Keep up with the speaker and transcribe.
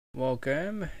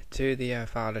Welcome to the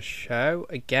Fowler Show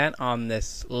again on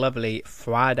this lovely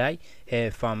Friday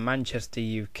here from Manchester,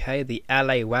 UK. The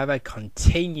LA weather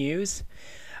continues.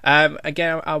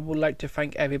 Again, I would like to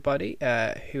thank everybody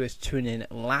who was tuning in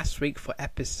last week for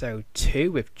episode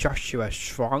 2 with Joshua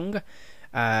Strong.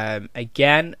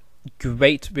 Again,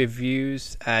 great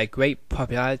reviews, great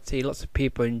popularity. Lots of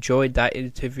people enjoyed that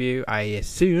interview, I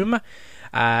assume.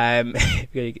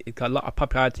 It got a lot of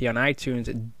popularity on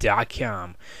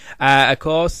iTunes.com. Of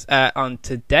course, on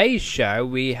today's show,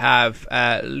 we have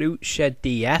Lucha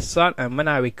DS on, and when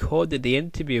I recorded the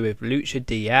interview with Lucha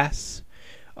DS,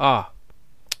 I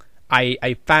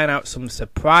found out some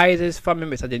surprises from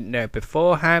him which I didn't know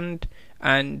beforehand.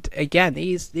 And again,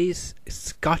 these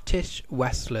Scottish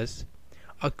wrestlers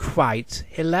are quite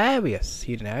hilarious,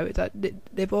 you know.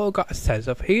 They've all got a sense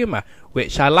of humour,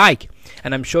 which I like,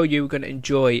 and I'm sure you're going to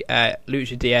enjoy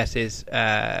Lucha DS's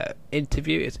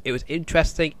interview. It was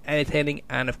interesting, entertaining,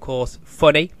 and of course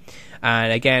funny.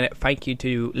 And again, thank you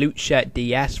to Lucha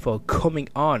DS for coming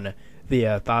on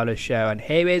the Fowler Show, and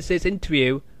here is his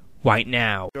interview right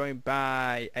now. Joined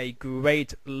by a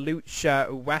great lucha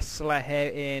wrestler here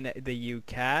in the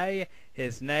UK.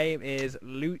 His name is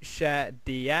Lucha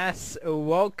DS.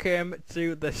 Welcome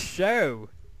to the show.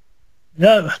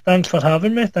 Yeah, thanks for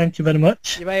having me. Thank you very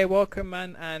much. You're very welcome,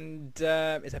 man, and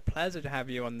it's a pleasure to have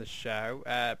you on the show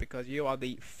because you are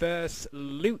the first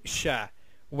lucha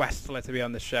wrestler to be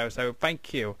on the show, so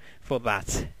thank you for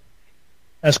that.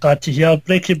 That's glad to hear.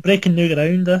 Breaking new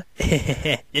ground.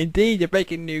 Indeed, you're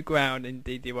breaking new ground.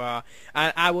 Indeed, you are.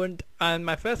 And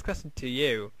my first question to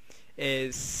you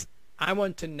is, I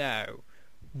want to know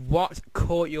what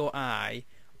caught your eye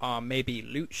on maybe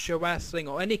lucha wrestling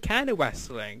or any kind of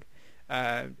wrestling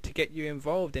to get you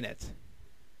involved in it.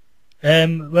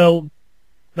 Well,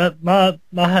 my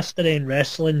history in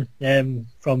wrestling,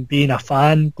 from being a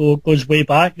fan, goes way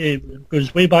back. It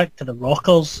goes way back to the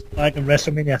Rockers back in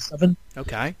WrestleMania 7.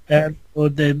 Okay. So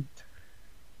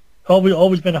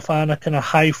always been a fan of kind of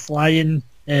high flying,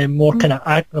 more kind of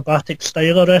acrobatic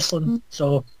style of wrestling.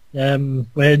 So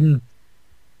when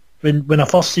I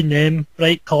first seen them,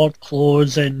 bright coloured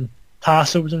clothes and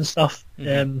tassels and stuff,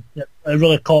 it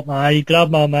really caught my eye,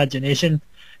 grabbed my imagination.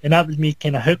 And that was me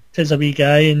kind of hooked as a wee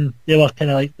guy, and they were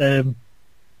kind of like the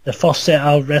first set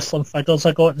of wrestling figures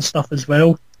I got and stuff as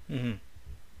well. Mm-hmm.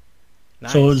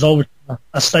 Nice. So it was always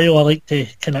a style I like to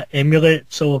kind of emulate,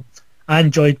 so I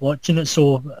enjoyed watching it,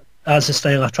 so that's the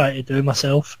style I try to do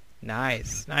myself.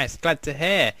 Nice. Glad to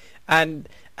hear. And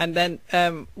then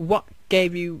what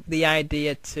gave you the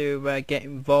idea to get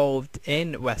involved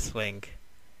in wrestling?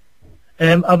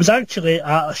 I was actually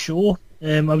at a show.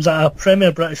 I was at a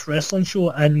Premier British Wrestling show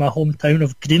in my hometown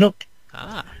of Greenock.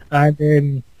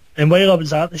 And while I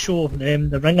was at the show,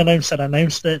 the ring announcer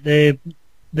announced that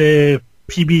the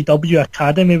PBW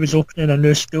Academy was opening a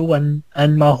new school in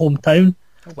my hometown.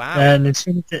 Oh, wow. And as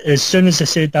soon as they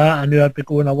said that, I knew I'd be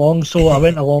going along. So I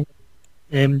went along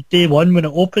day one when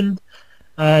it opened,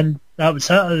 and that was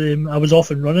it. I was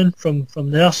off and running from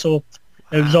there. So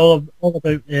it was all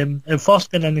about at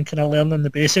first going in and kind of learning the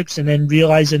basics, and then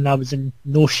realising I was in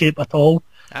no shape at all.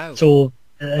 Oh. So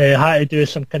I had to do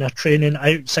some kind of training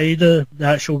outside of the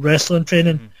actual wrestling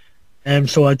training.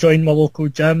 So I joined my local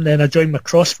gym, then I joined my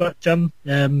CrossFit gym,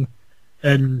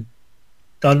 and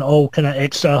done all kind of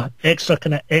extra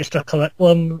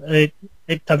curriculum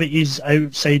activities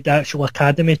outside the actual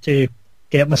academy to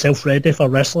get myself ready for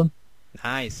wrestling.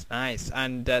 Nice.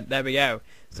 And there we go.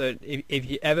 So if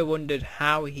you ever wondered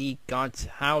how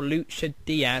Lucha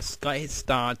DS got his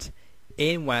start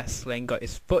in wrestling, got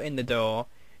his foot in the door,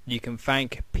 you can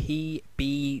thank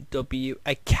PBW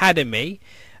Academy,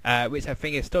 which I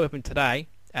think is still open today,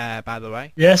 by the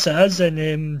way. Yes, it is.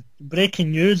 And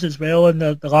breaking news as well, in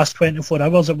the last 24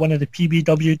 hours, that one of the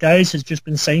PBW guys has just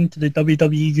been signed to the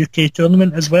WWE UK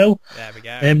tournament as well. There we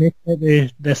go. Making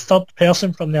it the third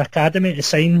person from the academy to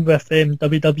sign with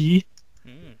WWE.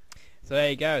 So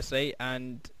there you go, see,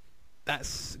 and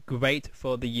that's great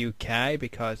for the UK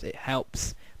because it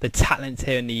helps the talent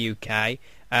here in the UK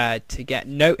to get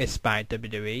noticed by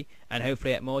WWE, and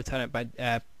hopefully more talent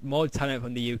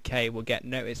from the UK will get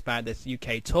noticed by this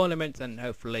UK tournament, and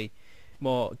hopefully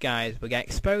more guys will get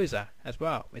exposure as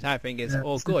well, which I think is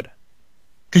all good.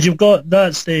 Because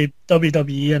that's the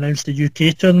WWE announced the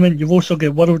UK tournament. You've also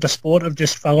got World of Sport have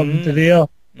just fallen into their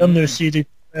new series as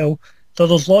well. So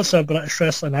there's lots of British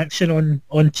wrestling action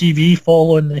on TV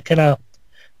following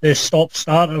the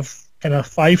stop-start of kind of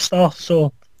 5-star.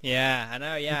 So yeah, I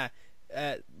know. Yeah,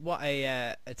 what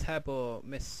a terrible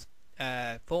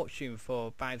misfortune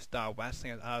for 5-star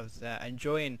wrestling. I was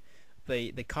enjoying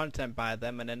the content by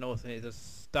them, and then also it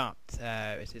just stopped.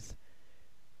 It is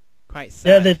quite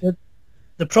sad. Yeah,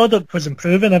 the product was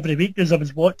improving every week as I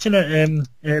was watching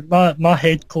it. My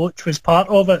head coach was part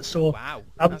of it, so Wow,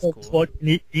 I that's was cool.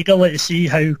 watching eagerly to see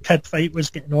how Kid Fight was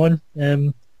getting on.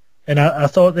 And I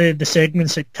thought the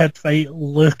segments that Kid Fight,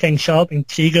 Lou King Sharp and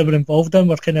Krieger were involved in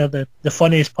were kind of the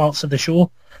funniest parts of the show.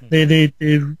 They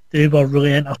were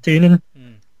really entertaining.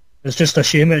 It's just a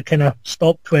shame it kind of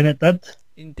stopped when it did.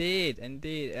 Indeed.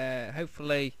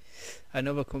 Hopefully,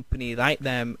 another company like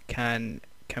them can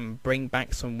bring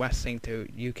back some wrestling to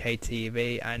UK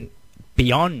TV and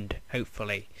beyond.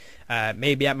 Hopefully,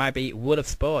 maybe that might be World of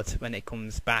Sport when it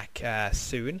comes back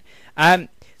soon.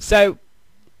 So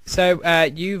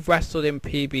you've wrestled in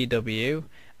PBW,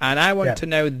 and I want to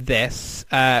know this: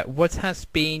 what has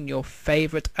been your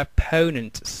favourite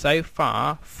opponent so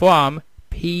far from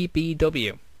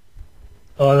PBW?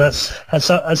 Oh, that's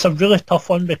a really tough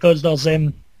one because there's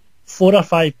 4 or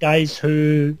 5 guys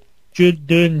who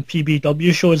doing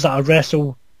PBW shows that I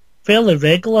wrestle fairly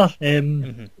regular.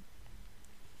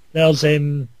 There's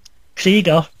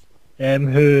Krieger,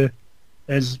 who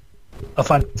is a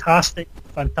fantastic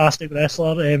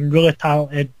wrestler, really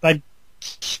talented, big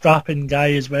strapping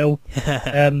guy as well.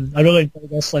 I really enjoy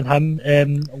wrestling him.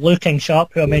 Lou King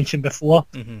Sharp, who I mentioned before,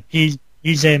 he's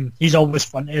always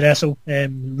fun to wrestle.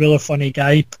 Really funny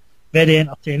guy, very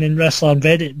entertaining wrestler,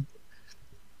 and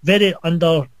very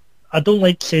under. I don't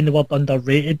like saying the word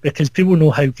underrated because people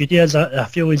know how good he is. I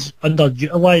feel he's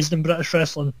underutilised in British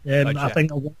wrestling. I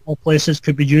think a lot more places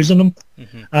could be using him.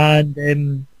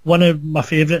 And one of my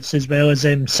favourites as well is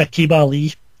Saqib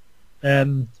Ali,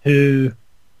 who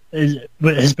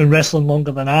has been wrestling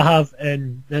longer than I have,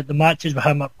 and the matches with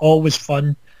him are always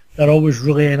fun. They're always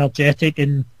really energetic,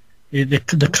 and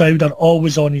the crowd are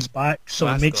always on his back, so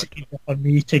it makes it easier for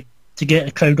me to get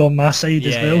the crowd on my side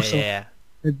as well. So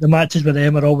the matches with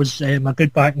them are always a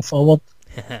good back and forward.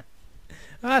 Well,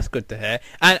 that's good to hear.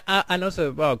 And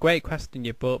also, well, great question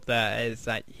you brought up there is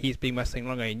that he's been wrestling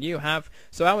longer than you have.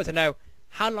 So I want to know,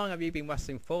 how long have you been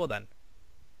wrestling for then?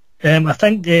 I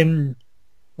think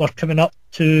we're coming up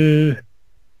to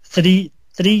 3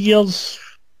 years.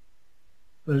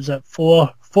 What was it? 4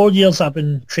 years I've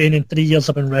been training, 3 years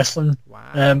I've been wrestling.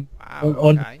 Wow.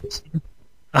 Okay.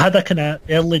 I had a kind of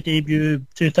early debut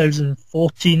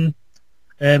 2014,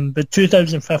 but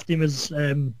 2015 was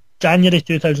January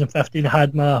 2015. I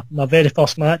had my very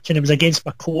first match, and it was against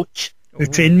my coach who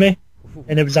trained me,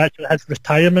 and it was actually his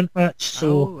retirement match.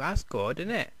 So that's good,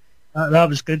 isn't it? That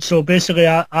was good. So basically,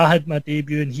 I had my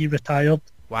debut, and he retired.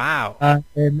 Wow.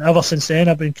 And ever since then,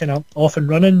 I've been kind of off and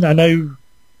running.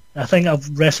 I think I've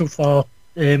wrestled for.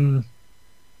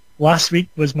 Last week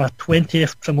was my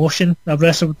 20th promotion I've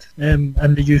wrestled in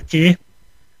the UK,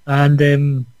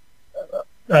 and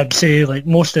I'd say like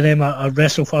most of them I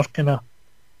wrestle for kind of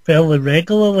fairly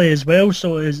regularly as well.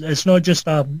 So it's not just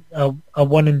a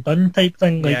one and done type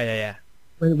thing. Like, yeah.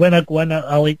 When I go in,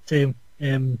 I like to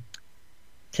kind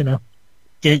of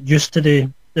get used to the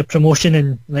promotion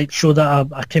and like show that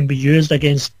I can be used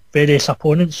against various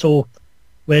opponents. So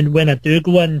when I do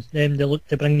go in, they look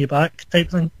to bring you back type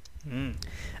thing.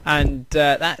 And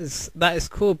that is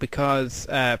cool because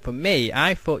for me,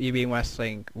 I thought you'd been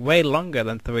wrestling way longer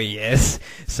than 3 years.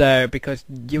 So because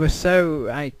you were so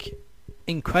like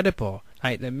incredible,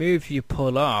 like the move you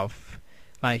pull off,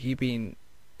 like you've been.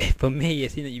 For me,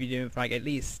 it seems that you've been doing it for like at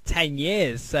least 10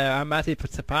 years. So I'm actually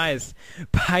surprised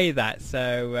by that.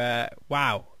 So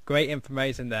wow, great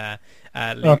information there,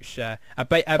 Lucha. I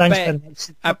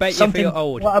bet you feel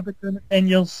old. What I've been doing it 10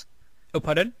 years. Oh,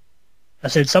 pardon? I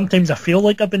said sometimes I feel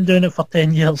like I've been doing it for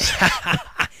 10 years.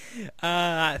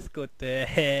 That's good to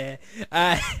hear.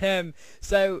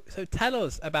 So tell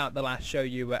us about the last show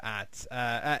you were at.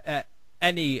 At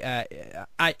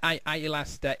your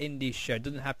last indie show. It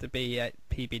doesn't have to be at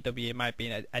PBW. It might be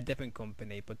in a different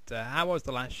company. But how was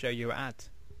the last show you were at?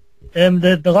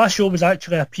 The last show was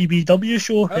actually a PBW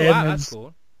show. Oh, wow, that's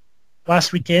cool.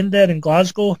 Last weekend there in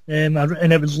Glasgow, and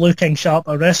it was Lou King Sharp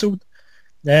I wrestled.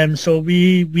 So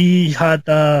we had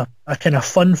a kind of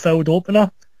fun-filled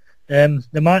opener. The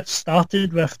match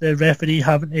started with the referee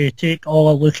having to take all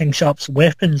of Lou King Sharp's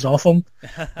weapons off him.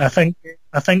 I think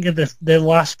at the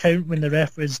last count when the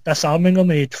ref was disarming him,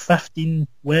 he had 15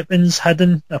 weapons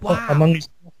hidden among his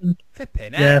weapons.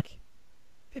 Flipping heck.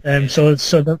 So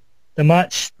the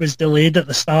match was delayed at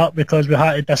the start because we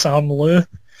had to disarm Lou.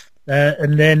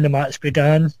 And then the match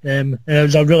began. And it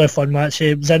was a really fun match.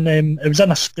 It was in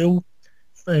a school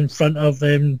in front of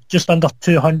just under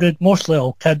 200, mostly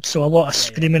all kids, so a lot of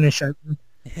screaming and shouting.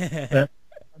 But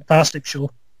fantastic show.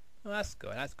 Well, that's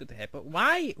good. That's good to hear. But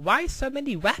why so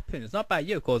many weapons? Not by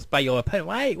you, of course, by your opponent.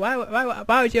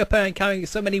 Why was your opponent carrying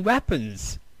so many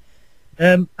weapons?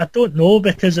 I don't know,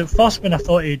 because at first when I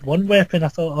thought he'd one weapon, I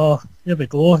thought, oh, here we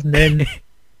go. And then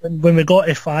when we got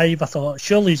to 5, I thought,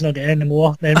 surely he's not getting any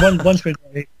more. Then once we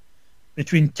got to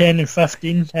between 10 and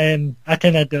 15, I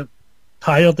kind of got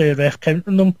tired of the ref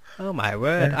counting them. Oh my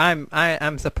word!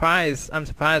 I'm surprised. I'm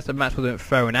surprised the match wasn't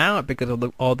thrown out because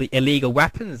of all the illegal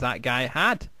weapons that guy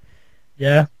had.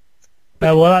 Yeah.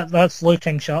 Well, that's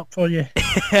looking sharp for you.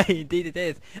 Indeed it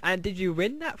is. And did you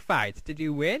win that fight? Did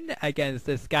you win against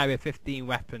this guy with 15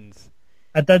 weapons?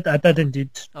 I did indeed.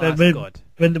 Oh, that's good.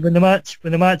 When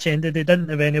the match ended, he didn't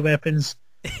have any weapons.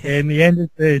 He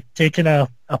ended taking a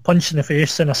punch in the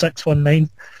face and a 619.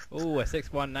 Oh, a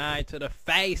 619 to the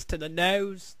face, to the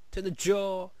nose, to the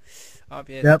jaw of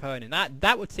his Yep. opponent.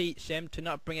 That would teach him to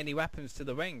not bring any weapons to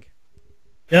the ring.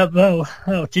 Yeah, well,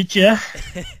 that'll teach you.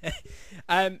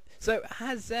 So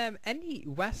has any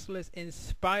wrestlers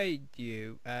inspired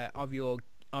you of your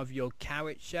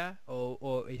character,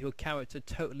 or is your character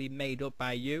totally made up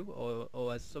by you,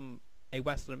 or has a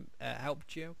wrestler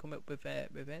helped you come up with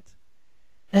it?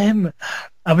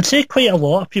 I would say quite a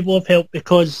lot of people have helped,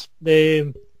 because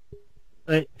the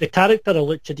character of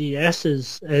Lucha DS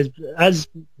is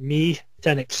me to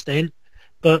an extent,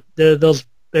 but it's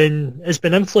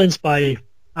been influenced by.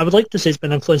 I would like to say it's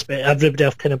been influenced by everybody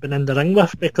I've kind of been in the ring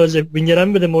with, because when you're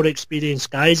in with the more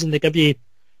experienced guys and they give you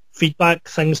feedback,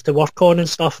 things to work on and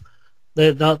stuff,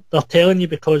 they're telling you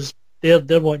because they're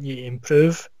wanting you to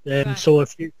improve. Right. So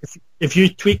if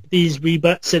you tweak these wee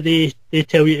bits that they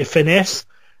tell you to finesse,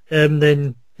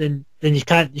 then you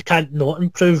can't not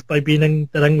improve by being in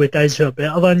the ring with guys who are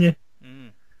better than you.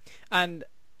 And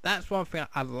that's one thing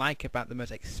I like about the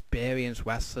most experienced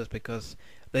wrestlers, because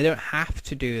they don't have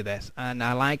to do this, and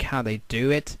I like how they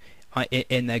do it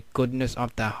in the goodness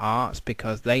of their hearts,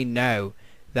 because they know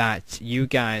that you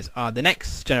guys are the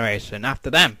next generation after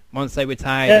them. Once they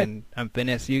retire and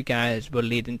finish, you guys will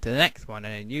lead into the next one,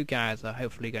 and you guys are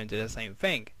hopefully going to do the same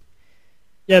thing.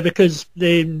 Yeah, because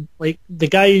the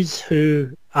guys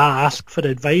who I ask for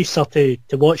advice or to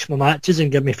watch my matches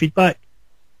and give me feedback,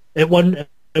 at one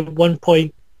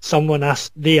point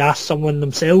they asked someone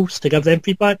themselves to give them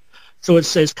feedback. So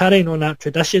it's carrying on that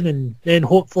tradition, and then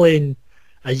hopefully in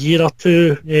a year or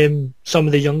two, some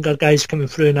of the younger guys coming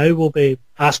through now will be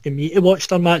asking me to watch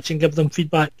their match and give them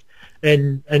feedback,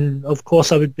 and of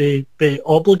course I would be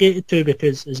obligated to,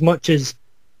 because as much as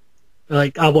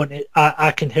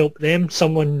I can help them,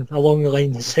 someone along the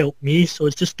line has helped me, so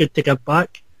it's just good to give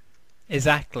back.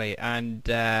 Exactly, and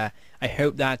I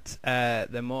hope that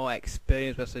the more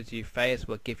experienced wrestlers you face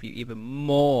will give you even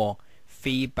more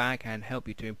feedback and help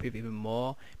you to improve even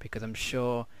more, because I'm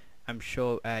sure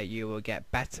you will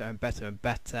get better and better and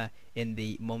better in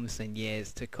the months and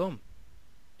years to come.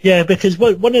 Yeah, because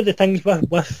one of the things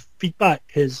with feedback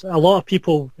is a lot of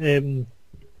people, when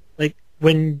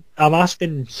I'm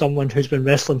asking someone who's been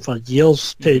wrestling for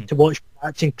years to watch my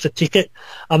match and critique it,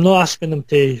 I'm not asking them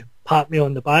to pat me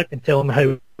on the back and tell them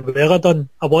how well I've done.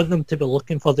 I want them to be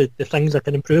looking for the things I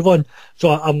can improve on.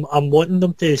 So I'm wanting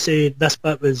them to say this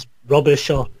bit was rubbish,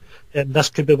 or this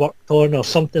could be worked on, or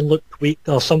something looked weak,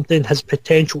 or something has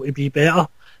potential to be better.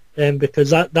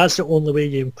 Because that's the only way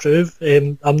you improve.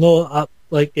 I'm not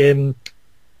for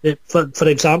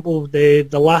example, the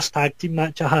last tag team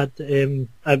match I had,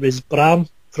 it was Bram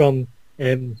from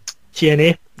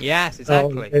TNA. Yes,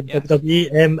 exactly.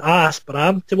 WWE. I asked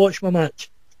Bram to watch my match,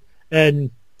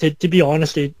 and to be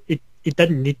honest, he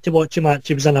didn't need to watch a match.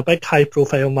 He was in a big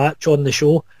high-profile match on the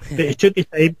show, but he took his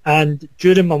time, and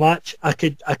during my match, I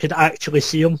could actually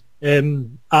see him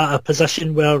at a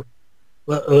position where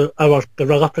our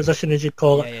gorilla position, as you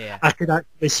call it. Yeah. I could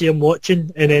actually see him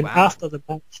watching, and then after the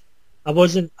match, I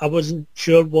wasn't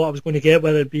sure what I was going to get,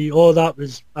 whether it be that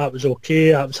was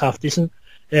okay, that was half decent.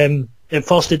 At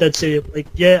first he did say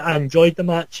I enjoyed the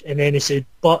match, and then he said,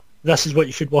 but this is what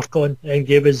you should work on, and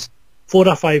gave us 4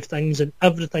 or 5 things, and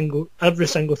every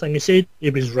single thing he said, he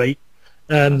was right.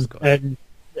 And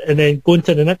then going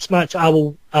to the next match, I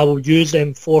will use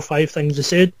them 4 or 5 things he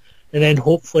said, and then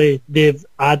hopefully they've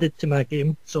added to my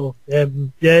game. So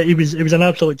he was an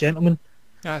absolute gentleman.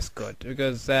 That's good,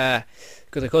 because of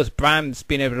course Bram's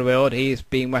been over the world. He's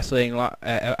been wrestling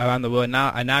around the world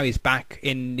now, and now he's back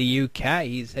in the UK.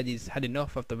 He said he's had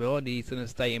enough of the world. He's going to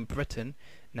stay in Britain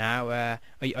now.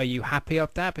 Are you happy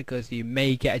of that, because you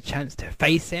may get a chance to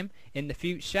face him in the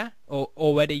future, or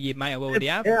already you might have already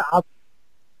have? Yeah,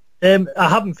 I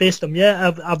haven't faced him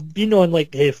yet. I've been on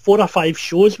 4 or 5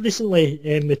 shows recently.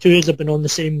 The 2 have been on the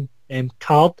same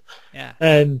card. Yeah.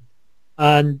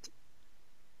 And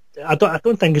I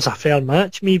don't think it's a fair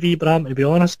match, me v Bram, to be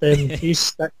honest.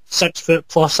 He's 6 foot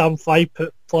plus, I'm 5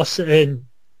 foot plus, and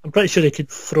I'm pretty sure he could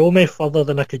throw me further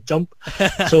than I could jump.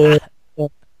 So,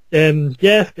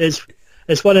 yeah,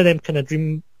 it's one of them kind of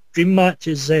dream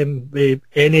matches with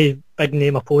any big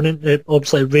name opponent that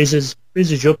obviously raises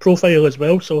your profile as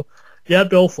well. So, yeah, I'd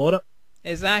be all for it.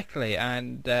 Exactly,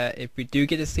 and if we do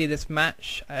get to see this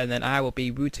match, then I will be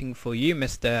rooting for you,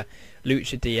 Mr.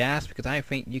 Lucha DS, because I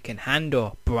think you can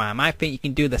handle Bram. I think you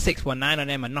can do the 619 on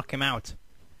him and knock him out.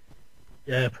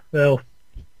 Yeah, well,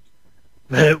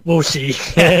 we'll see.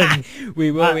 We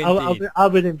will indeed. I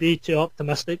wouldn't be too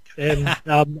optimistic,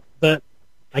 but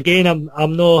again,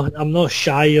 I'm not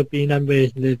shy of being in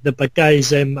with the big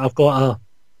guys. I've got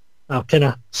a kind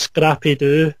of scrappy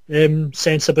do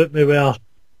sense about me where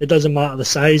it doesn't matter the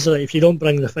size. Like, if you don't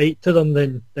bring the fight to them,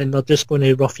 then they're just going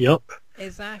to rough you up.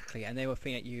 Exactly, and they will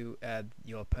think that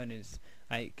your opponents,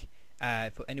 like,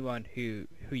 for anyone who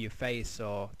you face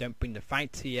or don't bring the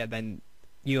fight to you, then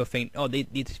you'll think, oh,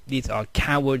 these are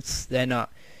cowards. They're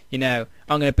not, I'm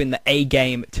going to bring the A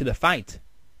game to the fight.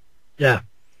 Yeah.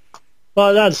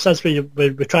 Well, that's what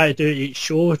we try to do at each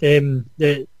show. No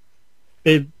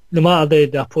matter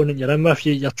the opponent you're in with,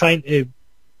 you're trying to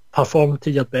perform to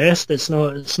your best. It's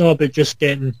not about just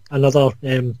getting another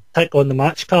tick on the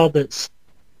match card. It's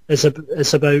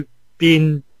about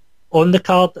being on the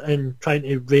card and trying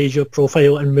to raise your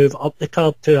profile and move up the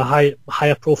card to a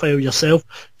higher profile yourself.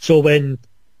 So when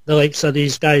the likes of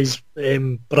these guys,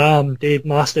 Bram, Dave,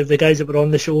 Mastiff, the guys that were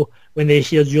on the show, when they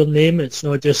hear your name, it's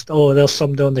not just, oh, there's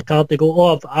somebody on the card. They go,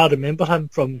 oh, I remember him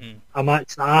from a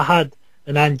match that I had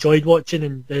and I enjoyed watching,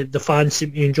 and the fans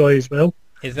seem to enjoy as well.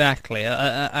 Exactly,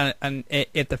 and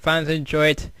if the fans enjoy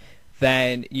it,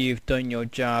 then you've done your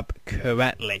job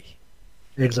correctly.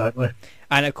 Exactly.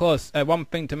 And of course, one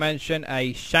thing to mention,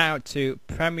 a shout out to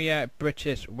Premier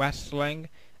British Wrestling.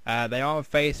 They are on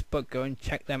Facebook. Go and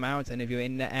check them out. And if you're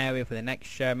in the area for the next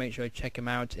show, make sure you check them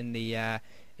out in that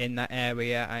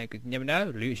area. And you never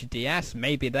know, Lucha DS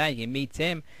may be there. You can meet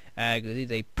him because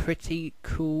he's a pretty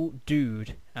cool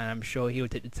dude, and I'm sure he'll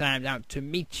take the time out to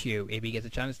meet you if he gets a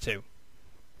chance to.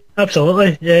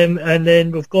 Absolutely. And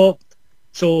then we've got,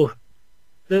 so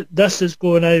this is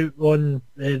going out on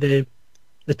the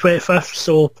 25th,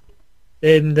 so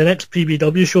the next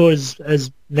PBW show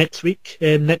is next week.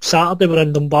 Next Saturday we're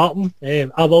in Dumbarton.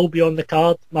 I will be on the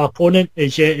card. My opponent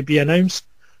is yet to be announced.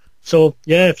 So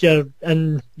yeah, if you're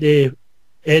in the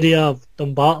area of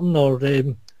Dumbarton or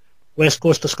west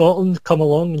coast of Scotland, come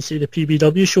along and see the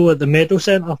PBW show at the Meadow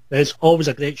Centre. It's always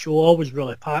a great show, always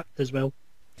really packed as well.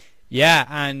 Yeah,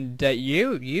 and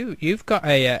you've got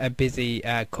a busy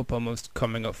couple of months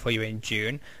coming up for you in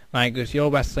June. Like, because you're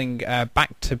wrestling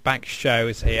back-to-back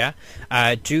shows here.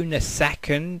 June the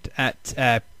 2nd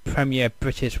at Premier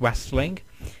British Wrestling.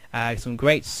 Some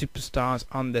great superstars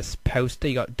on this poster.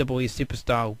 You got WWE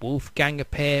superstar Wolfgang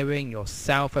appearing.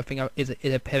 Yourself, I think, is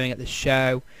appearing at the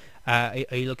show. Are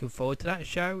you looking forward to that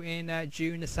show in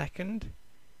June the 2nd?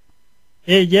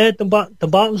 Yeah,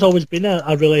 Dumbarton's always been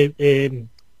a really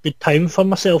good time for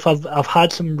myself. I've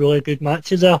had some really good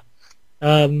matches there.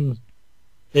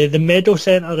 The Meadow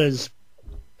Centre is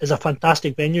a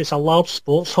fantastic venue. It's a large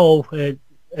sports hall.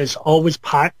 It's always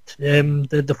packed.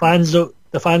 The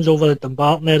fans over at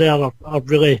Dumbarton area are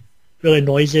really, really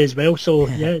noisy as well. So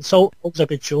yeah, it's always a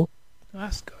good show.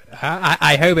 That's good.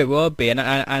 I hope it will be, and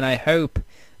I hope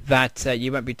that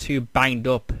you won't be too banged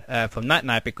up from that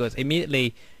night, because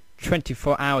immediately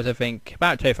 24 hours, I think,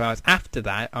 about 24 hours after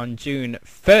that, on June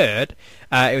 3rd,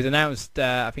 it was announced,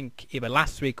 I think either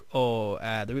last week or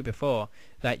the week before,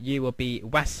 that you will be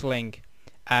wrestling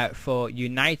for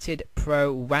United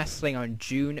Pro Wrestling on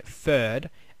June 3rd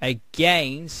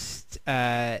against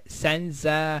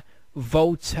Senza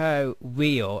Volto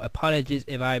Rio. Apologies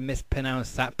if I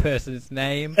mispronounced that person's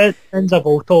name. Senza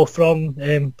Volto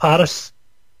from Paris.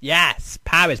 Yes,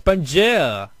 Paris.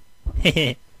 Bonjour.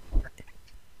 He's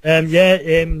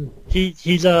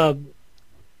a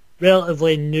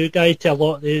relatively new guy to a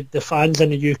lot of the fans in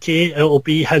the UK. It'll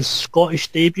be his Scottish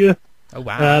debut. Oh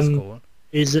wow, that's cool.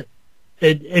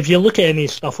 If you look at any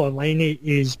stuff online,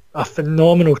 he's a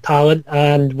phenomenal talent.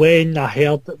 And when I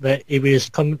heard that he was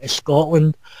coming to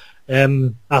Scotland,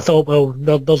 I thought, well,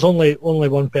 there's only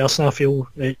one person I feel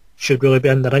that should really be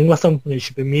in the ring with him, and it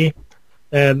should be me.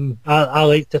 I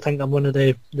like to think I'm one of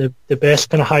the best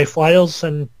kind of high flyers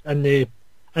in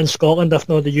Scotland, if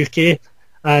not the UK.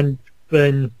 And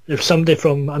if somebody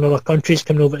from another country's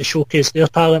coming over to showcase their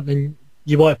talent, then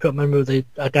you want to put them in with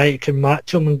a guy who can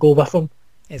match them and go with them.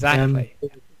 Exactly.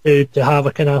 To have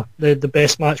a kind of the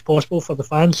best match possible for the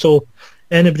fans. So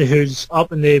anybody who's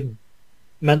up in the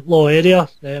Mintlaw area,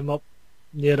 up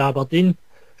near Aberdeen.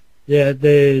 Yeah,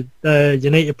 the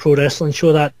United Pro Wrestling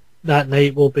show that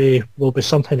night will be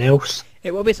something else.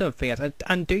 It will be something else.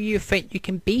 And do you think you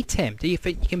can beat him? Do you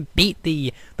think you can beat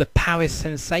the Paris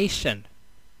sensation?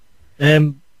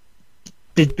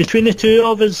 Between the two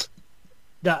of us,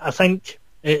 that I think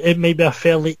it may be a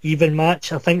fairly even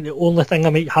match. I think the only thing I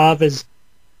might have is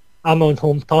I'm on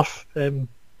home turf.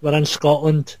 We're in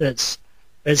Scotland. It's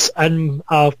in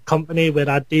a company where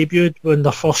I debuted when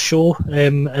their first show,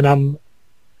 and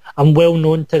I'm well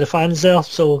known to the fans there.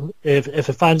 So if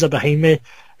the fans are behind me,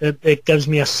 it gives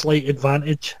me a slight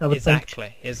advantage, I would think.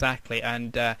 Exactly.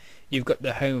 And you've got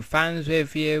the home fans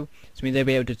with you, so they'll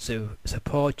be able to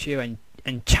support you and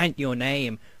chant your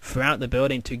name throughout the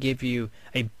building to give you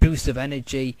a boost of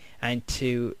energy and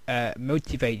to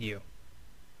motivate you.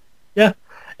 Yeah,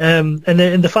 and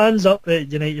the fans up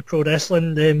at United Pro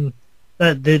Wrestling,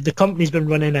 the company's been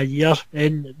running a year,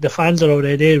 and the fans are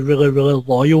already really, really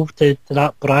loyal to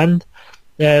that brand.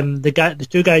 The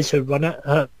two guys who run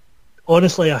it,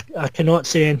 honestly, I cannot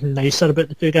say anything nicer about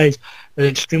the two guys. They're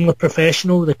extremely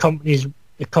professional. The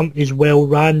company's well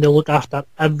run. They look after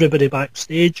everybody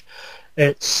backstage.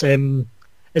 It's a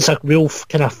real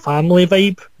kind of family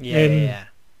vibe. Yeah.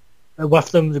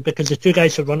 With them, because the two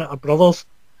guys who run it are brothers.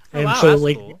 Oh, wow, so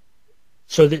that's cool.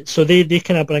 So they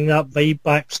kind of bring that vibe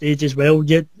backstage as well.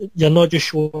 You're not just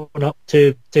showing up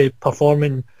to perform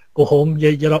and go home.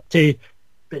 You're up to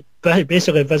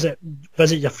basically visit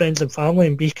your friends and family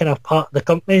and be kind of part of the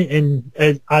company. And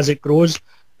as it grows,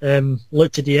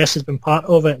 Lucha DS has been part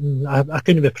of it, and I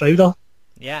couldn't be prouder.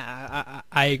 Yeah,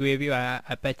 I agree with you.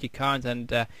 I bet you can't. And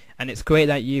it's great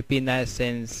that you've been there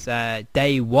since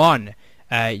day one.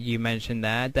 You mentioned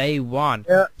there, day one.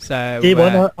 Yeah. So day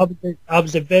one, I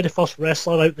was the very first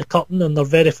wrestler out the curtain on their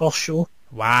very first show.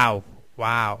 Wow.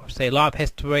 So a lot of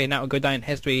history, and that will go down in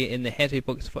history in the history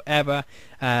books forever,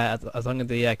 as long as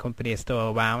the company is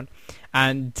still around.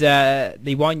 And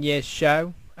the 1 year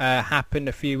show happened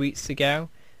a few weeks ago,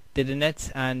 didn't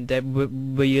it? And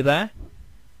were you there?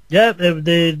 Yeah,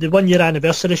 the 1 year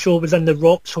anniversary show was in the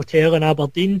Rocks Hotel in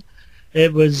Aberdeen.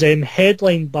 It was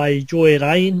headlined by Joey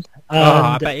Ryan.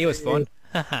 I bet he was fun.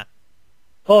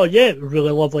 Oh yeah,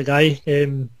 really lovely guy,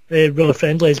 really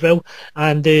friendly as well.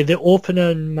 And the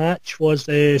opening match was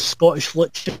the Scottish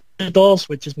Luchadors,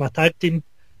 which is my tag team.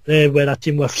 Where I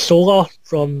team with Solar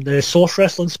from the Source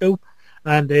Wrestling School,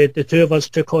 and the two of us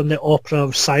took on the Opera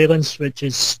of Silence, which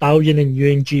is Stallion and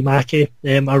UNG Mackie.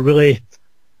 A really,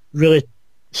 really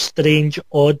strange,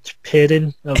 odd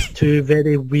pairing of two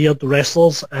very weird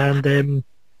wrestlers, and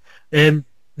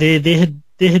they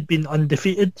had been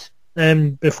undefeated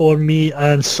before me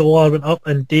and Solar went up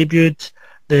and debuted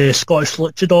the Scottish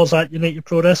Luchadors at United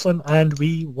Pro Wrestling, and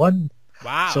we won.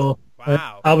 Wow! So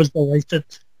I was delighted.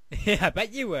 Yeah, I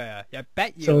bet you were.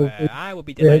 I will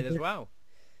be delighted as well.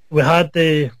 We had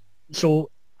so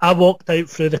I walked out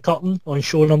through the curtain on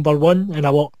show number 1, and I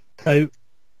walked out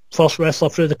first wrestler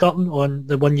through the curtain on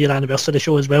the 1 year anniversary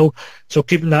show as well. So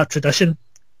keeping that tradition.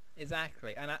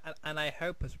 Exactly, and I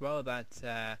hope as well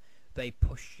that they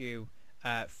push you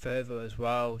further as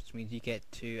well, which means you get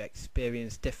to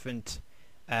experience different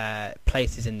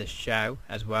places in the show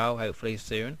as well, hopefully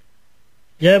soon.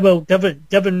 Yeah, well,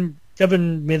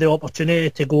 given me the opportunity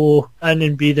to go in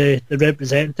and be the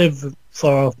representative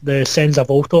for the Senza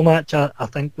Volto match, I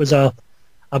think was a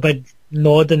big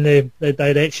nod in the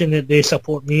direction that they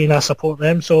support me and I support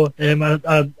them. So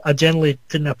I generally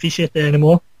couldn't appreciate it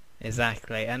anymore.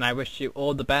 Exactly, and I wish you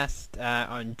all the best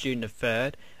on June the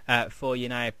 3rd for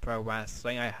United Pro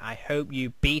Wrestling. I hope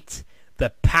you beat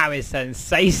the Paris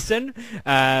sensation,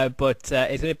 but it's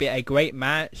going to be a great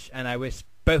match, and I wish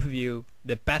both of you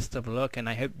the best of luck, and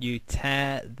I hope you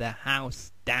tear the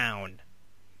house down.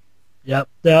 Yep,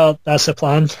 that's the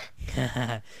plan.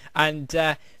 And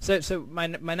so my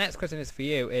next question is for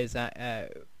you: is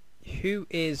who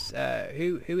is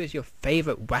your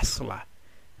favourite wrestler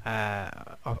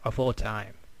of all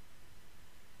time?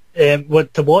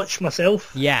 What, to watch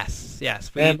myself? Yes,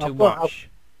 for you to watch.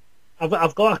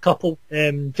 I've got a couple.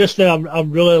 Just now, I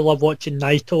really love watching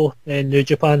Naito in New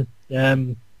Japan.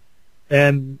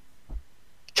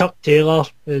 Chuck Taylor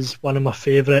is one of my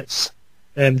favourites.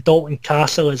 Dalton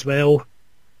Castle as well.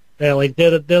 They're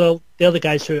the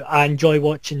guys who I enjoy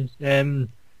watching. The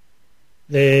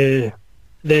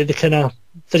kind of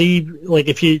three, like,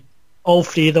 if you, all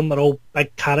three of them are all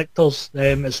big characters.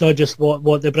 It's not just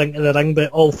what they bring to the ring,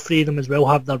 but all three of them as well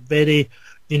have their very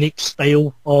unique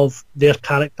style of their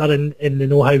character, and they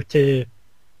know how to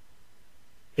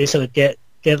basically get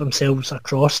themselves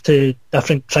across to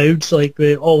different crowds. Like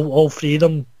all three of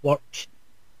them work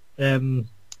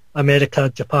America,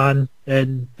 Japan,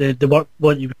 and the work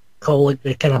what you would call like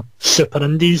the kind of super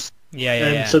indies.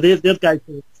 Yeah. So they're guys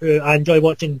who I enjoy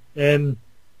watching.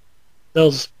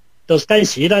 There's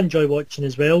guys here I enjoy watching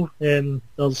as well.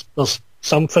 There's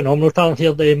some phenomenal talent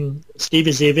here.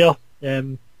 Stevie Xavier.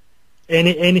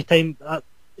 Any time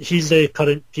he's the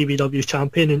current PBW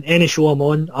champion, and any show I'm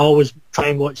on, I always try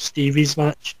and watch Stevie's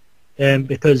match,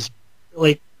 because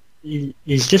like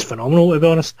he's just phenomenal, to be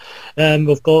honest.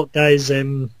 We've got guys.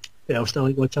 Who else do I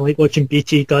like watching? I like watching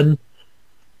BT Gunn.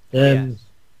 Yes.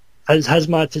 His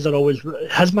matches are always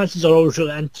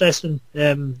really interesting,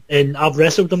 and I've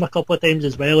wrestled him a couple of times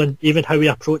as well, and even how he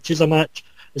approaches a match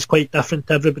is quite different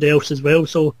to everybody else as well.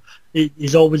 So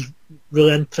he's always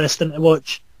really interesting to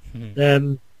watch.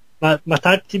 My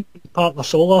tag team partner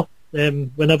Solar,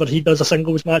 whenever he does a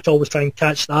singles match, I always try and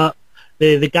catch that.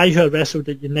 The guy who I wrestled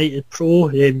at United Pro,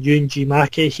 UNG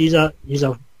Maki, he's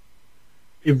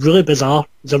really bizarre.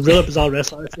 He's a really bizarre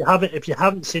wrestler. If you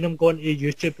haven't seen him, go onto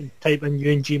YouTube and type in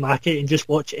UNG Maki and just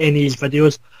watch any of his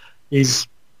videos. He's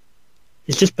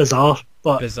just bizarre,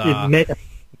 but he's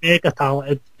mega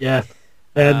talented. Yeah.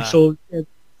 So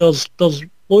there's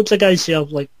loads of guys here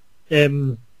like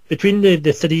between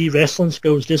the three wrestling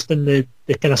schools, just in the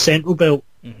kind of central belt,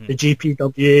 the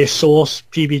GPWA, Source,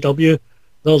 PBW.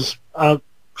 There's a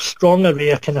strong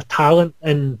array of kind of talent,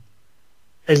 and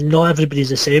not everybody's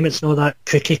the same. It's not that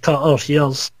cookie cutter.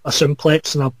 Here's a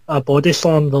suplex and a body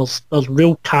slam. There's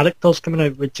real characters coming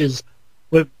out, which is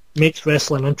what makes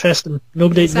wrestling interesting.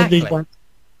 Nobody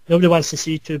wants to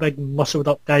see two big muscled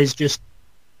up guys just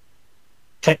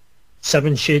kick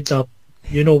 7 shades of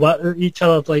you know what at each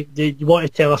other. Like you want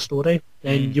to tell a story,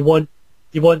 and you want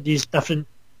these different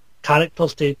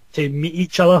characters to meet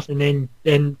each other, and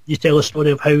then you tell a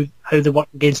story of how they work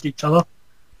against each other.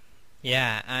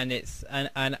 Yeah, and it's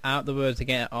and out the words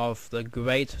again of the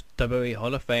great WWE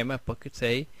Hall of Famer Booker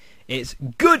T, it's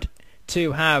good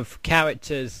to have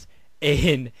characters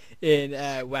in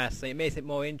wrestling. It makes it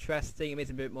more interesting. It makes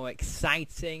it a bit more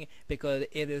exciting, because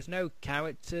if there's no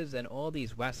characters, then all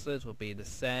these wrestlers will be the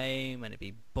same, and it'd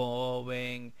be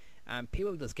boring, and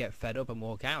people just get fed up and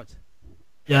walk out.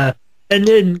 Yeah, and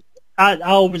then I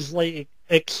always like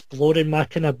exploring my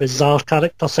kind of bizarre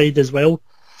character side as well.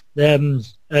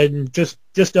 And just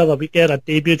the other week there, I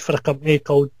debuted for a company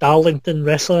called Darlington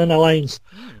Wrestling Alliance,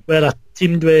 where I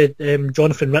teamed with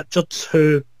Jonathan Richards,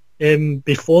 who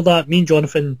before that, me and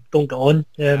Jonathan don't get on.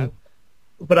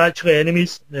 We're actually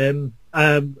enemies.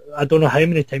 I don't know how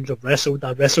many times I've wrestled.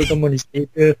 I wrestled him on his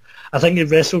debut. I think he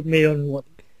wrestled me on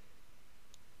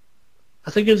I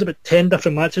think it was about 10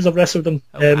 different matches I've wrestled him.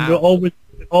 We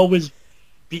always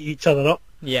beat each other up.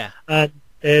 Yeah.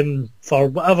 And for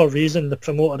whatever reason, the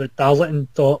promoter at Darlington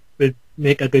thought we'd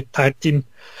make a good tag team.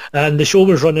 And the show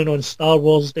was running on Star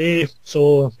Wars Day,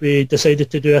 so we decided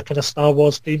to do a kind of Star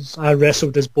Wars team. I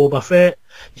wrestled as Boba Fett.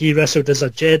 He wrestled as a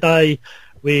Jedi.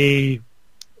 We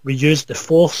used the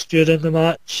Force during the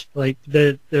match. Like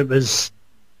that was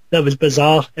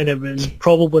bizarre, and it was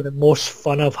probably the most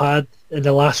fun I've had in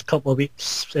the last couple of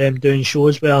weeks doing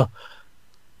shows where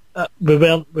we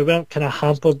weren't kind of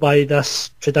hampered by this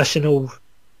traditional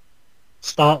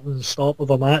start and stop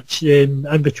of a match.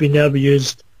 In between there, we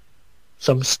used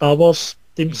some Star Wars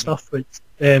themed stuff, which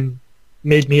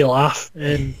made me laugh,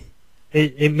 and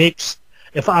it makes,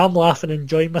 if I'm laughing and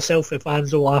enjoying myself, the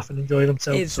fans will laugh and enjoy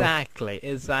themselves. Exactly,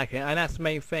 and that's the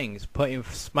main thing, is putting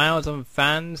smiles on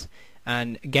fans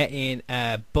and getting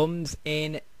bums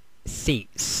in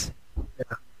seats.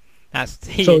 Yeah. That's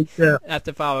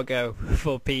the Fowler go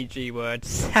for PG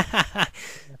words.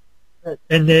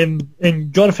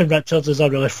 And Jonathan Richards is a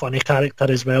really funny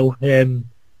character as well.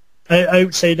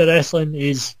 Outside of wrestling,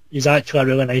 he's actually a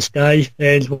really nice guy.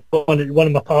 He's one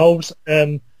of my pals.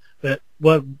 But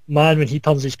when he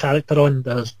turns his character on,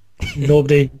 there's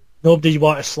nobody you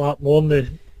want to slap more in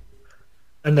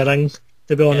the ring.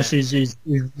 To be honest, he's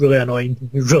really annoying.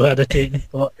 He's really irritating.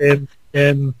 But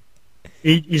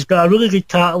he's got a really good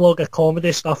catalogue of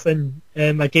comedy stuff, and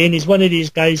again, he's one of these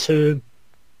guys who,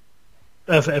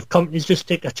 if companies just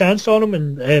take a chance on him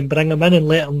and bring him in and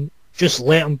let him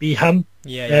be him,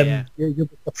 you'll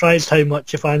be surprised how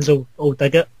much your fans will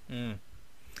dig it.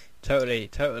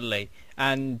 Totally.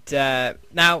 And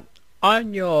now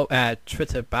on your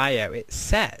Twitter bio, it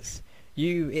says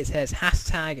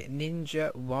hashtag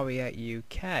Ninja Warrior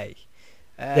UK.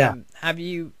 Have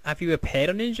you appeared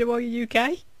on Ninja Warrior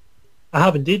UK? I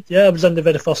have indeed. Yeah, I was in the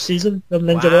very first season of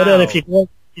Ninja Warrior. If you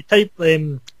type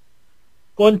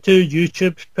go onto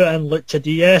YouTube, put in Lucha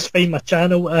DS, find my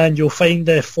channel, and you'll find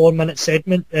the 4-minute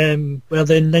segment where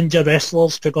the Ninja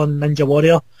wrestlers took on Ninja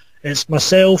Warrior. it's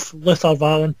myself, Luther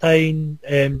Valentine,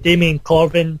 Damien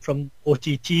Corbin from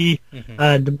OTT,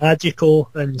 and Magico,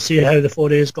 and see how the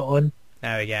 4A's got on.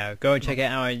 There we go. Go and check it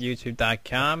out on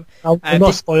YouTube.com. I'll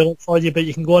not spoil it for you, but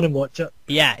you can go on and watch it.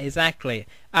 Yeah, exactly.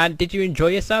 And did you enjoy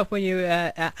yourself when you were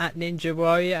at Ninja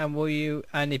Warrior?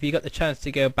 And if you got the chance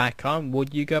to go back on,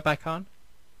 would you go back on?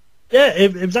 Yeah,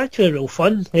 it was actually real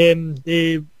fun.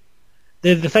 The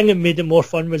thing that made it more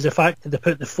fun was the fact that they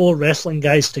put the 4 wrestling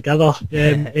guys together,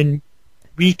 and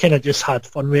we kind of just had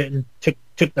fun with it and took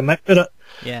the mick with it.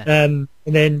 Yeah. And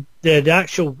then the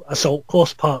actual assault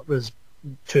course part was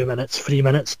 2 minutes, 3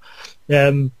 minutes.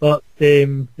 But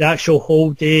the actual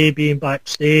whole day being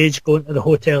backstage, going to the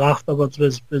hotel afterwards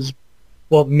was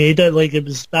what made it. Like, it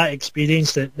was that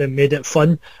experience that made it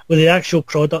fun. When the actual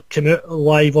product came out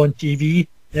live on TV,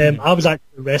 I was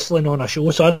actually wrestling on a show,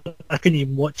 so I couldn't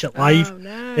even watch it live. Oh,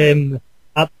 no.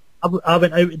 I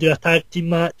went out to do a tag team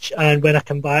match, and when I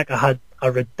came back, I had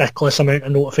a ridiculous amount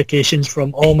of notifications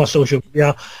from all my social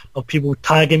media of people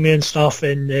tagging me and stuff,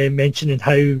 and mentioning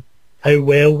how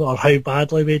well or how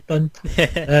badly we'd done.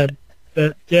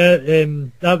 But yeah,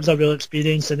 that was a real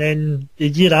experience. And then the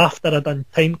year after, I done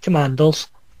Time Commanders,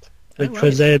 which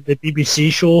was the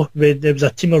BBC show. There was a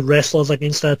team of wrestlers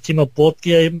against a team of board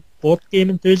game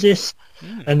enthusiasts.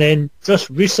 And then just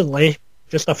recently,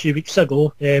 just a few weeks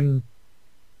ago,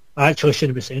 I actually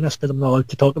shouldn't be saying this because I'm not allowed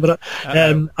to talk about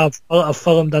it. I've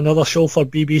filmed another show for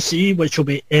BBC, which will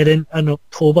be airing in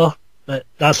October. But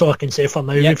that's all I can say for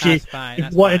now. Yep, if you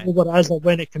want to know what it is or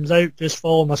when it comes out, just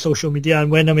follow my social media, and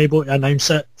when I'm able to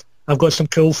announce it, I've got some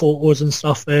cool photos and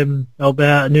stuff. I'll be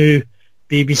at a new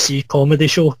BBC comedy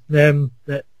show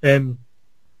that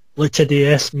Lucha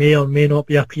DS may or may not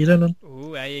be appearing in.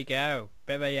 Ooh, there you go.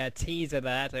 Bit of a teaser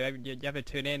there, so you have to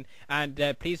tune in. And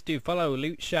please do follow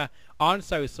Lucha on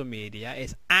social media.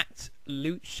 It's at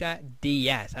Lucha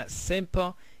DS. That's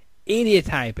simple, easy to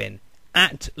type in.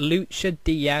 At Lucha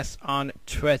DS on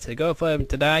Twitter. Go for them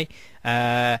today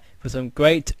for some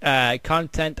great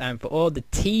content, and for all the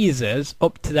teasers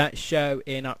up to that show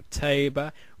in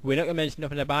October. We're not going to mention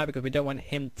nothing about it because we don't want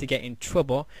him to get in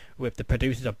trouble with the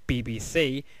producers of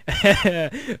BBC.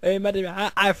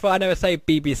 I thought I'd never say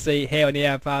BBC here on the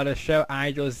Edward Fowler Show.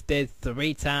 I just did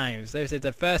 3 times. This is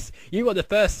the first. You were the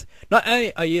first. Not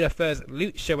only are you the first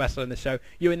Lucha wrestler on the show,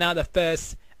 you are now the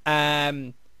first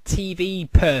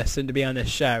TV person to be on the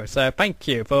show. So thank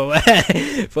you for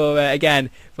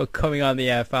again for coming on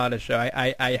the Fowler Show.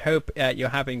 I hope you're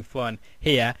having fun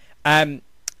here.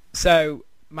 So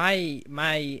my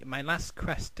last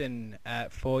question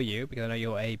for you, because I know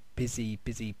you're a busy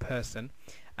person,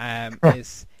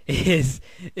 is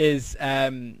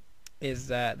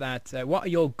that what are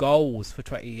your goals for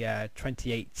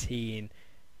 2018?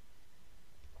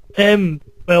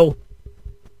 Well,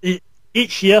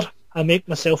 each year I make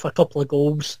myself a couple of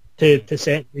goals to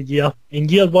set the year. In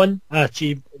year 1, I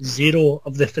achieved 0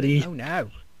 of the 3. Oh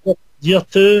no! Year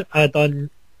 2, I done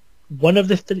 1 of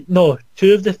the 3. No,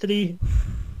 2 of the 3.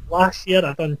 Last year,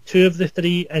 I done 2 of the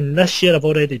 3, and this year I've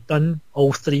already done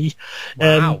all 3.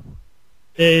 Wow!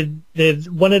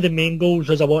 One of the main goals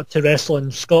was I want to wrestle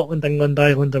in Scotland, England,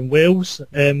 Ireland, and Wales.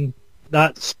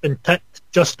 That's been ticked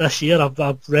just this year. I've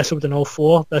wrestled in all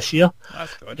 4 this year.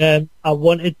 That's good. I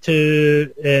wanted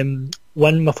to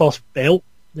win my first belt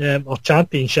or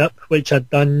championship, which I'd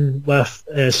done with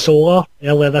Solar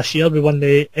earlier this year. We won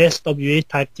the SWA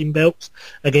tag team belts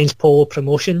against Polo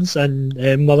Promotions and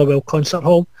Motherwell Concert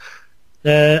Hall.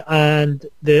 And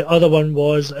the other one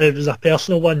was a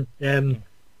personal one. I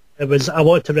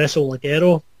wanted to wrestle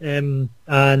Ligero, and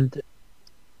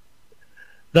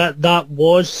that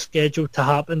was scheduled to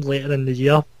happen later in the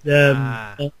year.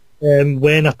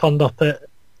 When I turned up at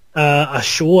a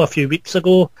show a few weeks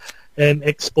ago,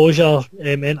 Exposure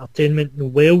Entertainment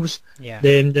in Wales,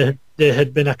 there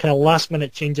had been a kind of last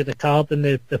minute change of the card, and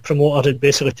the promoter had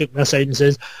basically took me aside and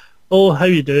says, "Oh, how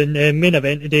you doing? Main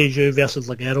event today is you versus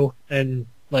Ligero," and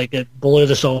like it blew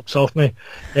the socks off me.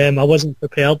 I wasn't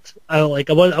prepared. I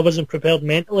wasn't prepared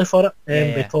mentally for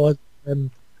it because I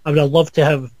would have loved to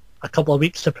have a couple of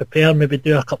weeks to prepare, maybe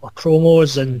do a couple of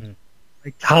promos and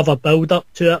like have a build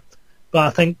up to it. But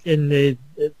I think in the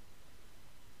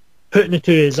putting the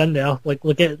 2 is in there, like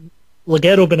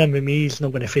Ligero being in with me, he's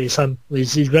not going to face him.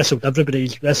 He's wrestled everybody.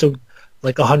 He's wrestled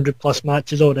like 100+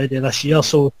 matches already this year,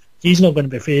 so he's not going to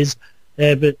be phased.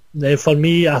 But for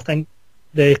me, I think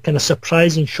the kind of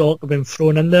surprise and shock of being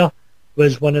thrown in there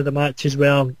was one of the matches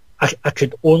where I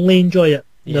could only enjoy it.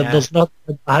 There's not.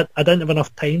 I didn't have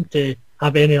enough time to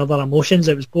have any other emotions.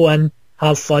 It was go in,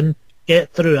 have fun,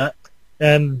 get through it.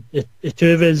 The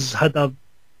 2 of us had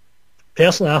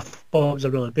personally, I thought it was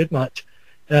a really good match.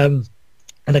 And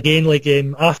again, like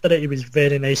after it, he was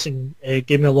very nice and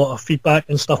gave me a lot of feedback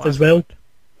and stuff as well.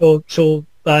 So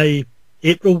by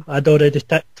April, I'd already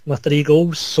ticked my 3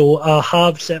 goals. So I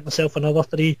have set myself another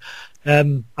 3.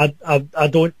 I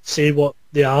don't say what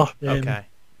they are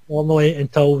normally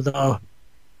until they're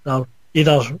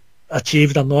either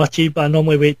achieved or not achieved. But I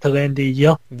normally wait till the end of the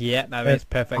year. Yeah, that makes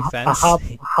perfect sense.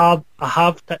 I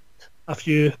have ticked a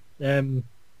few and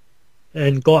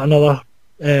got another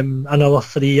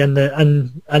 3 in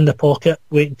the pocket,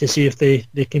 waiting to see if they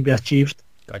can be achieved.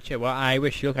 Gotcha. Well, I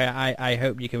wish you luck. I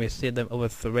hope you can receive them over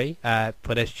 3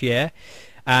 for this year.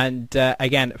 And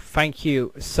again, thank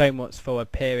you so much for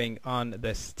appearing on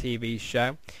this TV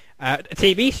show.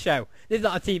 TV show. This is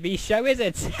not a TV show, is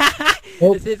it?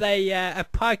 This is a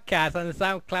podcast on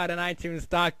SoundCloud and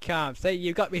iTunes.com. So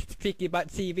you've got me speaking about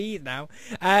TVs now.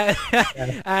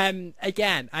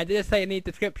 Again, I did say in the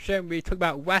description we talk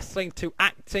about wrestling to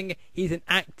acting. He's an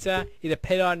actor. He's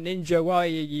appeared on Ninja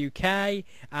Warrior UK.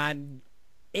 And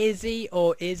is he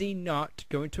or is he not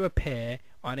going to appear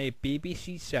on a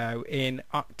BBC show in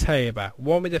October?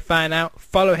 Want me to find out?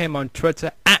 Follow him on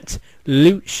Twitter at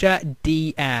Lucha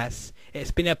DS.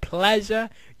 It's been a pleasure.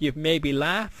 You've made me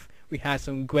laugh. We had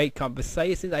some great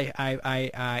conversations.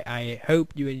 I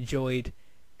hope you enjoyed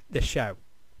the show.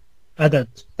 I did.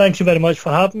 Thank you very much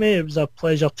for having me. It was a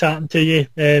pleasure chatting to you.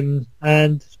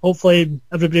 And hopefully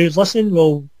everybody who's listening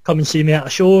will come and see me at a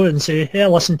show and say, hey, I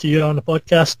listened to you on the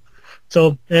podcast.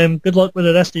 So good luck with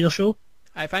the rest of your show.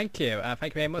 I thank you.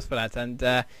 Thank you very much for that.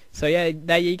 And so, yeah,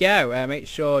 there you go. Make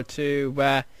sure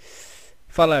to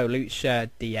follow Lucha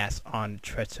DS on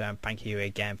Twitter. And thank you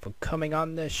again for coming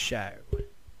on the show.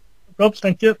 Rob,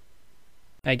 thank you.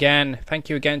 Again, thank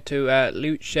you again to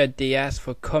Lucha DS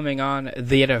for coming on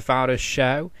the Edward Fowler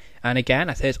Show. And again,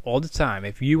 I say this all the time.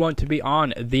 If you want to be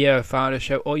on the Edward Fowler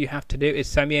Show, all you have to do is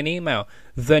send me an email.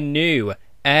 The new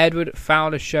Edward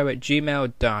Fowler Show at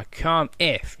gmail.com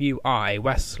if you are a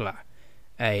wrestler,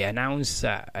 a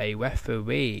announcer, a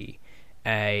referee,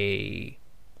 a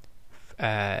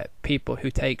people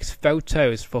who takes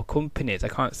photos for companies. I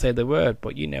can't say the word,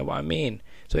 but you know what I mean.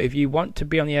 So if you want to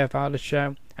be on the Edward Fowler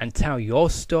Show and tell your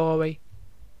story,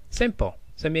 simple.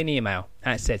 Send me an email.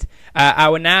 That's it. I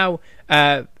will now,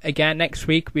 again, next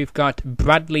week, we've got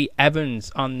Bradley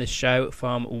Evans on the show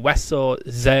from Wrestle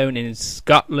Zone in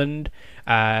Scotland.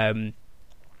 So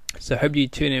hope you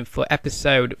tune in for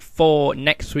episode 4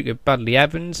 next week with Bradley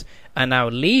Evans. And I'll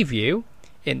leave you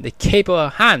in the capable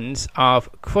hands of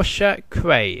Crusher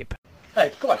Crabe.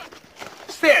 Hey, come on.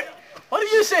 Sit. What do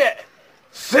you say?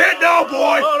 Sit down,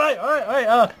 boy! All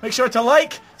right. Make sure to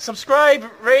like, subscribe,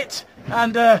 rate,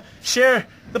 and share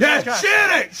the podcast.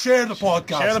 Share it! Share the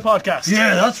podcast. Share the podcast.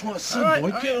 Yeah, that's what I said,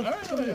 boy. All right.